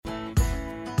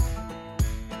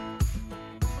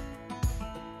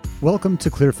Welcome to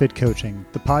ClearFit Coaching,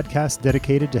 the podcast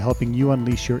dedicated to helping you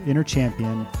unleash your inner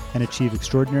champion and achieve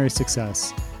extraordinary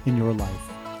success in your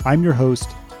life. I'm your host,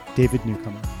 David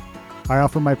Newcomer. I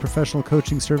offer my professional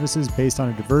coaching services based on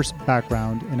a diverse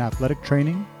background in athletic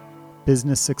training,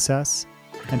 business success,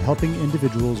 and helping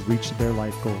individuals reach their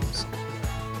life goals.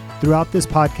 Throughout this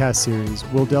podcast series,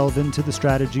 we'll delve into the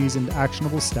strategies and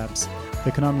actionable steps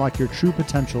that can unlock your true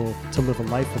potential to live a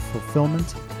life of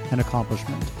fulfillment and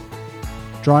accomplishment.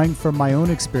 Drawing from my own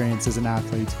experience as an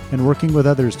athlete and working with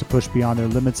others to push beyond their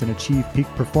limits and achieve peak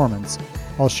performance,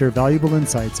 I'll share valuable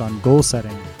insights on goal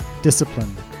setting,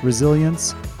 discipline,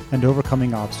 resilience, and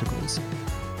overcoming obstacles.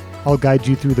 I'll guide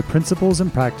you through the principles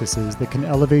and practices that can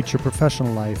elevate your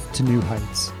professional life to new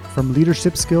heights. From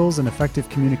leadership skills and effective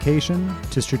communication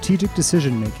to strategic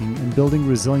decision-making and building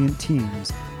resilient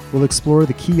teams, we'll explore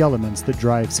the key elements that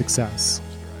drive success.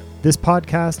 This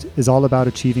podcast is all about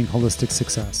achieving holistic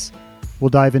success. We'll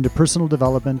dive into personal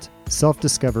development,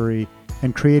 self-discovery,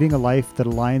 and creating a life that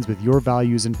aligns with your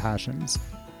values and passions.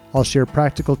 I'll share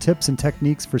practical tips and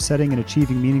techniques for setting and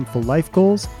achieving meaningful life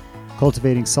goals,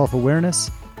 cultivating self-awareness,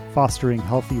 fostering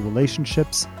healthy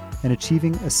relationships, and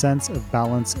achieving a sense of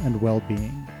balance and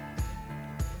well-being.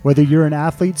 Whether you're an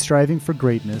athlete striving for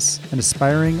greatness, an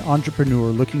aspiring entrepreneur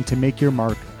looking to make your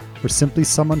mark, or simply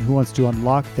someone who wants to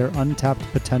unlock their untapped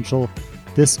potential,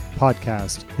 this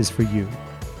podcast is for you.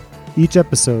 Each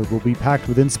episode will be packed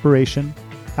with inspiration,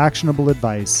 actionable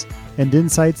advice, and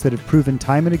insights that have proven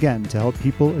time and again to help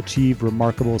people achieve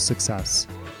remarkable success.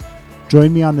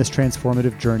 Join me on this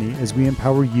transformative journey as we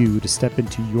empower you to step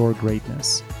into your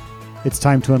greatness. It's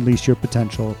time to unleash your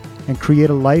potential and create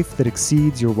a life that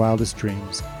exceeds your wildest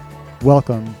dreams.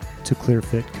 Welcome to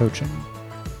ClearFit Coaching.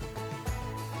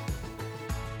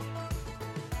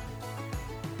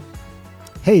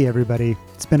 Hey everybody,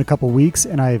 it's been a couple weeks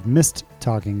and I've missed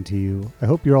talking to you. I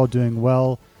hope you're all doing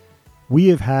well. We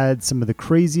have had some of the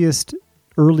craziest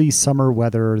early summer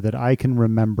weather that I can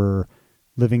remember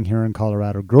living here in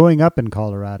Colorado, growing up in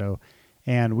Colorado,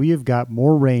 and we have got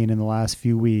more rain in the last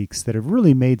few weeks that have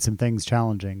really made some things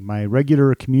challenging. My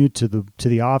regular commute to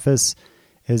the office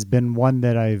has been one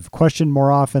that I've questioned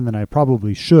more often than I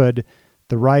probably should.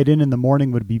 The ride in the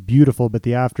morning would be beautiful, but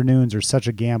the afternoons are such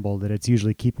a gamble that it's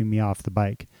usually keeping me off the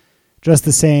bike. Just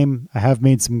the same, I have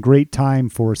made some great time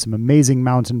for some amazing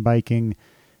mountain biking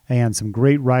and some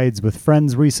great rides with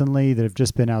friends recently that have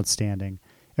just been outstanding.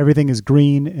 Everything is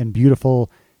green and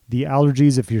beautiful. The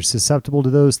allergies, if you're susceptible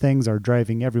to those things, are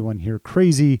driving everyone here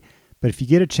crazy. But if you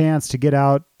get a chance to get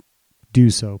out, do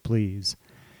so, please.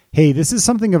 Hey, this is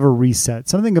something of a reset,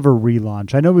 something of a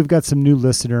relaunch. I know we've got some new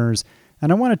listeners,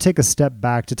 and I want to take a step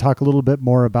back to talk a little bit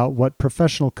more about what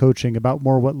professional coaching, about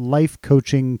more what life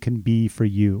coaching can be for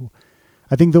you.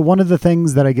 I think that one of the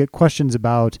things that I get questions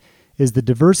about is the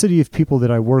diversity of people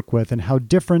that I work with and how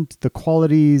different the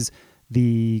qualities,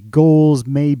 the goals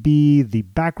may be, the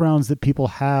backgrounds that people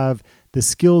have, the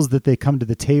skills that they come to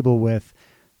the table with.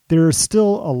 There are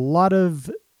still a lot of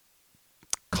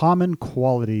common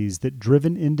qualities that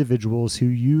driven individuals who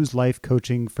use life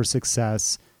coaching for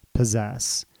success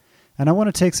possess. And I want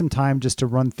to take some time just to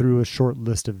run through a short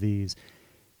list of these.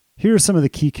 Here are some of the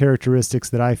key characteristics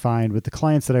that I find with the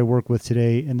clients that I work with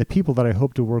today and the people that I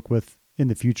hope to work with in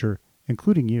the future,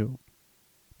 including you.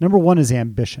 Number one is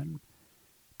ambition.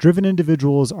 Driven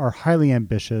individuals are highly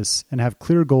ambitious and have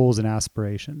clear goals and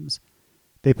aspirations.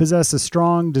 They possess a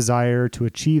strong desire to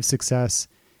achieve success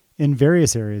in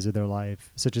various areas of their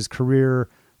life, such as career,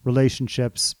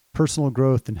 relationships, personal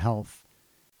growth, and health.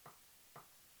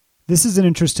 This is an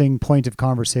interesting point of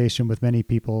conversation with many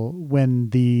people when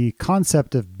the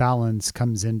concept of balance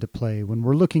comes into play, when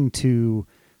we're looking to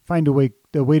find a way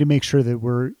to make sure that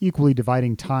we're equally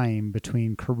dividing time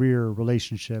between career,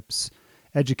 relationships,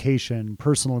 education,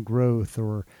 personal growth,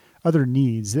 or other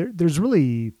needs.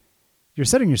 You're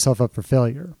setting yourself up for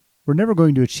failure. We're never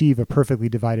going to achieve a perfectly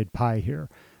divided pie here.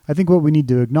 I think what we need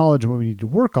to acknowledge and what we need to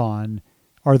work on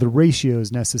are the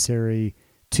ratios necessary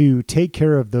to take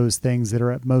care of those things that are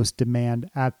at most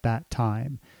demand at that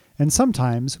time. And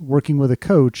sometimes, working with a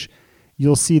coach,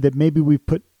 you'll see that maybe we've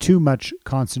put too much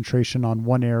concentration on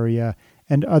one area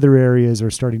and other areas are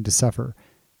starting to suffer.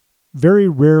 Very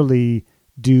rarely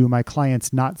do my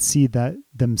clients not see that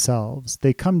themselves.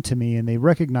 They come to me and they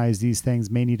recognize these things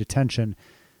may need attention,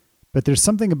 but there's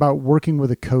something about working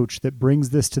with a coach that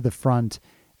brings this to the front,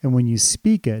 and when you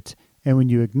speak it and when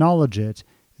you acknowledge it,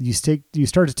 you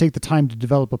start to take the time to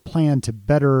develop a plan to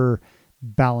better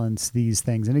balance these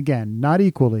things. And again, not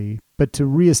equally, but to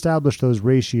reestablish those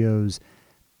ratios,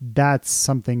 that's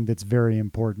something that's very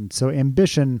important. So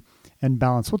ambition and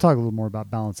balance. We'll talk a little more about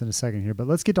balance in a second here, but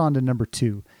let's get on to number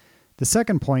two. The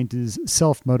second point is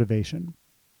self-motivation.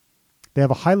 They have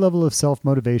a high level of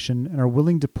self-motivation and are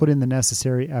willing to put in the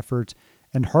necessary effort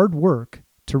and hard work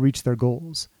to reach their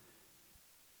goals.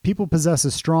 People possess a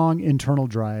strong internal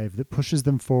drive that pushes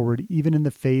them forward even in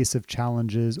the face of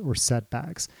challenges or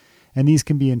setbacks. And these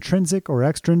can be intrinsic or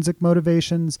extrinsic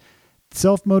motivations.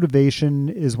 Self-motivation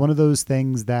is one of those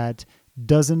things that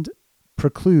doesn't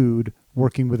preclude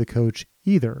working with a coach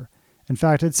either. In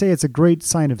fact, I'd say it's a great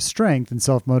sign of strength and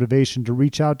self-motivation to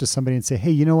reach out to somebody and say,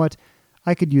 hey, you know what?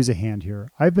 I could use a hand here.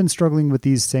 I've been struggling with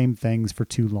these same things for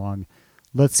too long.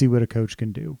 Let's see what a coach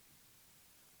can do.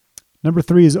 Number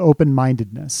 3 is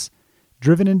open-mindedness.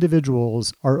 Driven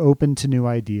individuals are open to new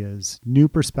ideas, new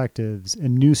perspectives,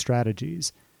 and new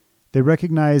strategies. They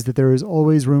recognize that there is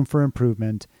always room for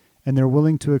improvement, and they're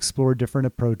willing to explore different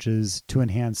approaches to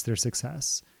enhance their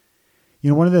success.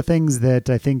 One of the things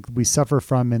that I think we suffer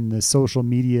from in the social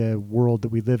media world that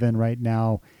we live in right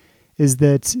now is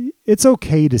that it's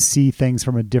okay to see things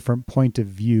from a different point of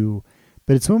view,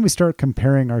 but it's when we start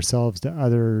comparing ourselves to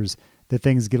others that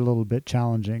things get a little bit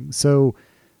challenging. So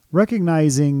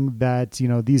recognizing that,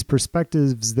 these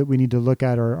perspectives that we need to look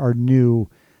at are new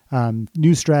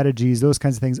strategies, those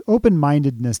kinds of things.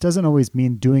 Open-mindedness doesn't always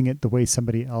mean doing it the way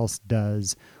somebody else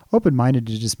does.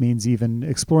 Open-mindedness just means even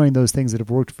exploring those things that have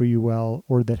worked for you well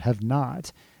or that have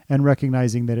not, and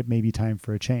recognizing that it may be time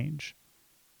for a change.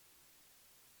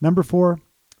 Number 4,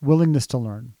 willingness to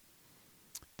learn.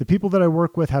 The people that I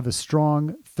work with have a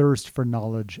strong thirst for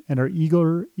knowledge and are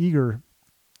eager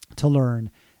to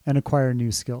learn and acquire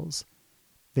new skills.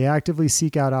 They actively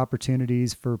seek out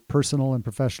opportunities for personal and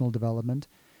professional development,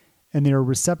 and they are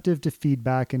receptive to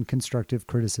feedback and constructive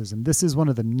criticism. This is one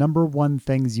of the number one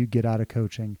things you get out of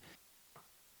coaching.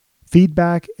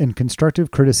 Feedback and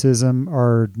constructive criticism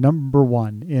are number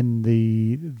one in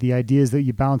the ideas that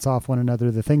you bounce off one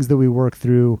another, the things that we work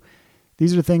through.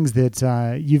 These are things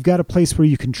that you've got a place where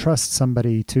you can trust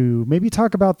somebody to maybe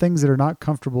talk about things that are not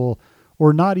comfortable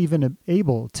or not even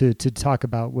able to talk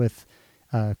about with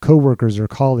coworkers or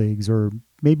colleagues, or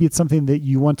maybe it's something that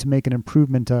you want to make an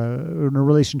improvement in a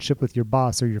relationship with your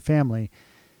boss or your family,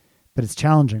 but it's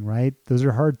challenging, right? Those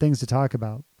are hard things to talk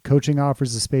about. Coaching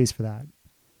offers a space for that.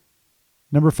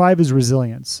 Number 5 is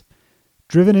resilience.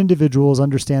 Driven individuals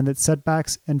understand that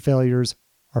setbacks and failures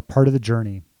are part of the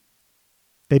journey.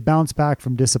 They bounce back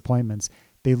from disappointments,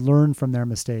 they learn from their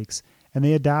mistakes, and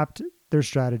they adapt their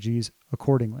strategies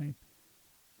accordingly.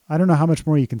 I don't know how much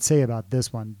more you can say about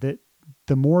this one. That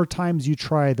the more times you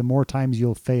try, the more times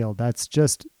you'll fail. That's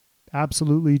just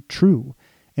absolutely true.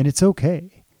 And it's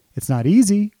okay. It's not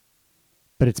easy,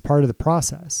 but it's part of the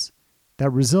process. That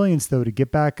resilience, though, to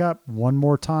get back up one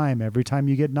more time every time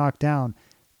you get knocked down,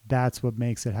 that's what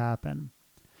makes it happen.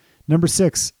 Number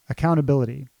 6,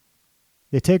 accountability.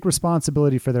 They take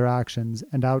responsibility for their actions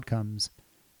and outcomes.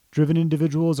 Driven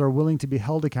individuals are willing to be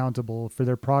held accountable for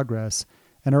their progress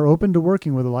and are open to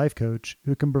working with a life coach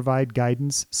who can provide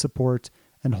guidance, support,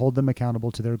 and hold them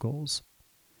accountable to their goals.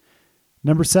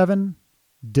 Number 7,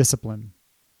 discipline.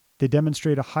 They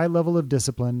demonstrate a high level of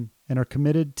discipline and are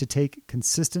committed to take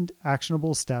consistent,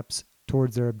 actionable steps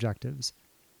towards their objectives.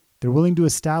 They're willing to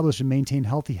establish and maintain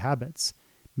healthy habits,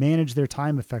 manage their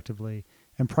time effectively,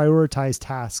 and prioritize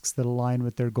tasks that align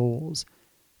with their goals.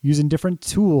 Using different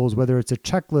tools, whether it's a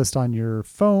checklist on your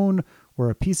phone or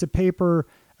a piece of paper,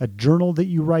 a journal that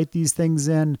you write these things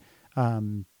in,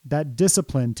 that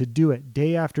discipline to do it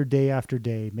day after day after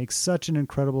day makes such an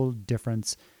incredible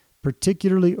difference,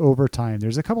 particularly over time.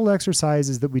 There's a couple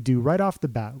exercises that we do right off the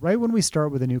bat. Right when we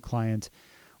start with a new client,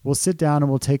 we'll sit down and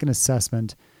we'll take an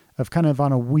assessment of kind of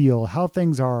on a wheel how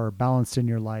things are balanced in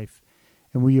your life.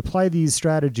 And we apply these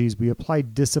strategies, we apply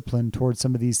discipline towards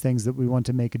some of these things that we want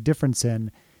to make a difference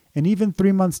in. And even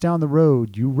 3 months down the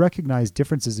road, you recognize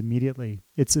differences immediately.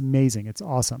 It's amazing. It's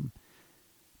awesome.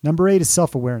 Number 8 is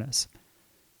self-awareness.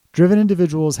 Driven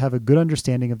individuals have a good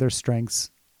understanding of their strengths,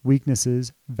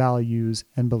 weaknesses, values,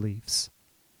 and beliefs.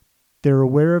 They're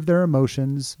aware of their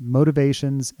emotions,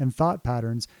 motivations, and thought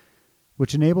patterns,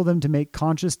 which enable them to make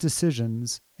conscious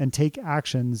decisions and take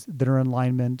actions that are in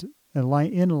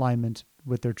alignment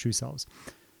with their true selves.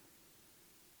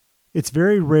 It's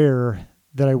very rare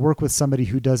that I work with somebody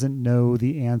who doesn't know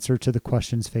the answer to the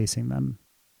questions facing them.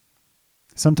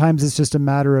 Sometimes it's just a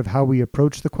matter of how we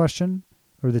approach the question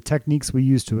or the techniques we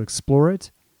use to explore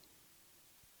it.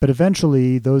 But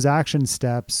eventually, those action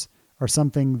steps are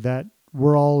something that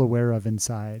we're all aware of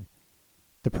inside.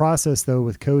 The process, though,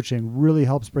 with coaching really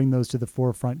helps bring those to the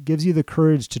forefront, gives you the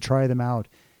courage to try them out,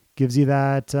 gives you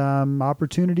that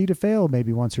opportunity to fail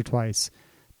maybe once or twice,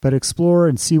 but explore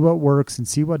and see what works and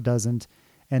see what doesn't.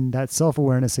 and that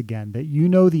self-awareness again, that you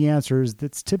know the answers,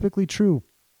 that's typically true.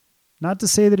 Not to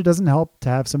say that it doesn't help to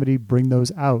have somebody bring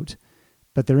those out,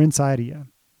 but they're inside of you.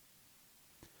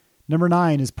 Number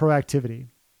 9 is proactivity.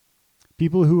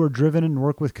 People who are driven and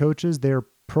work with coaches, they're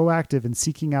proactive in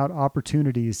seeking out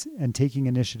opportunities and taking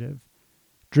initiative.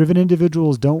 Driven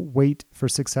individuals don't wait for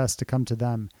success to come to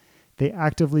them. They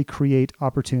actively create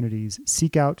opportunities,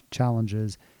 seek out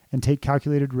challenges, and take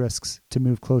calculated risks to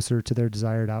move closer to their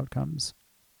desired outcomes.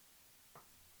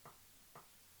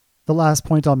 The last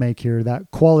point I'll make here,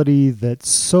 that quality that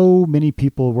so many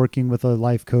people working with a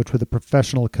life coach, with a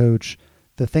professional coach,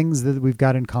 the things that we've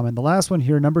got in common. The last one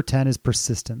here, number 10, is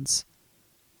persistence.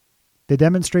 They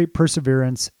demonstrate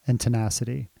perseverance and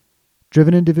tenacity.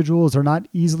 Driven individuals are not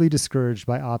easily discouraged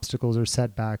by obstacles or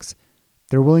setbacks.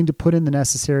 They're willing to put in the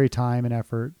necessary time and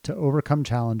effort to overcome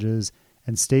challenges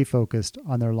and stay focused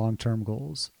on their long-term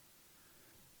goals.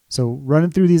 So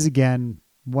running through these again,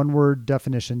 one-word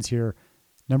definitions here.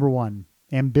 Number 1,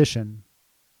 ambition,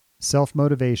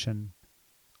 self-motivation,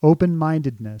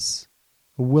 open-mindedness,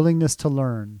 a willingness to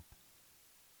learn,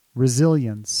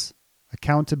 resilience,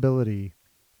 accountability,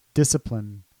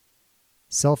 discipline,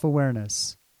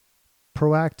 self-awareness,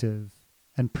 proactive,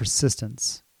 and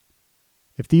persistence.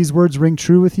 If these words ring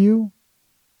true with you,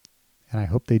 and I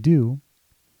hope they do,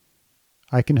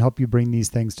 I can help you bring these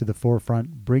things to the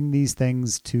forefront, bring these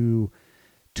things to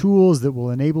tools that will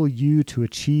enable you to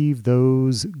achieve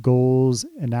those goals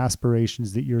and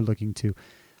aspirations that you're looking to.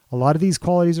 A lot of these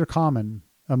qualities are common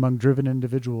among driven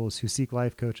individuals who seek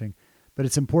life coaching, but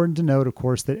it's important to note, of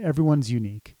course, that everyone's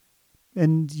unique,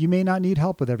 and you may not need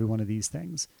help with every one of these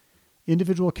things.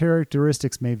 Individual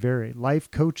characteristics may vary.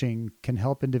 Life coaching can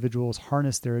help individuals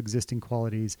harness their existing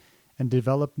qualities and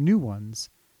develop new ones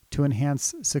to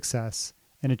enhance success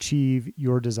and achieve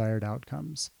your desired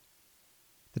outcomes.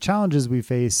 The challenges we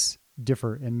face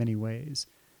differ in many ways,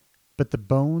 but the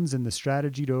bones and the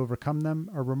strategy to overcome them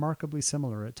are remarkably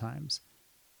similar at times.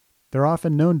 They're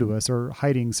often known to us or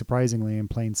hiding surprisingly in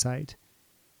plain sight.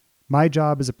 My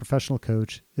job as a professional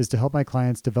coach is to help my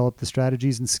clients develop the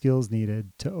strategies and skills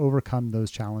needed to overcome those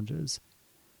challenges.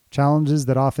 Challenges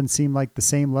that often seem like the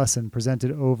same lesson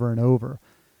presented over and over.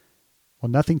 Well,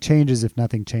 nothing changes if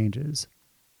nothing changes.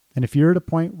 And if you're at a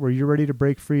point where you're ready to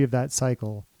break free of that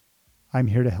cycle, I'm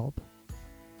here to help.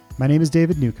 My name is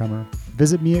David Newcomer.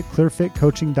 Visit me at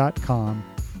clearfitcoaching.com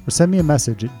or send me a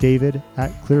message at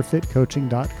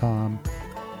david@clearfitcoaching.com.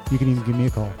 You can even give me a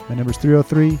call. My number is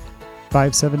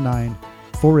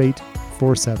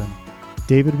 303-579-4847.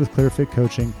 David with Clearfit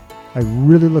Coaching. I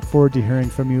really look forward to hearing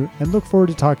from you and look forward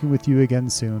to talking with you again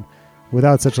soon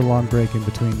without such a long break in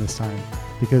between this time,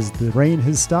 because the rain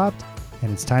has stopped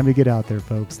and it's time to get out there,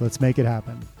 folks. Let's make it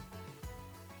happen.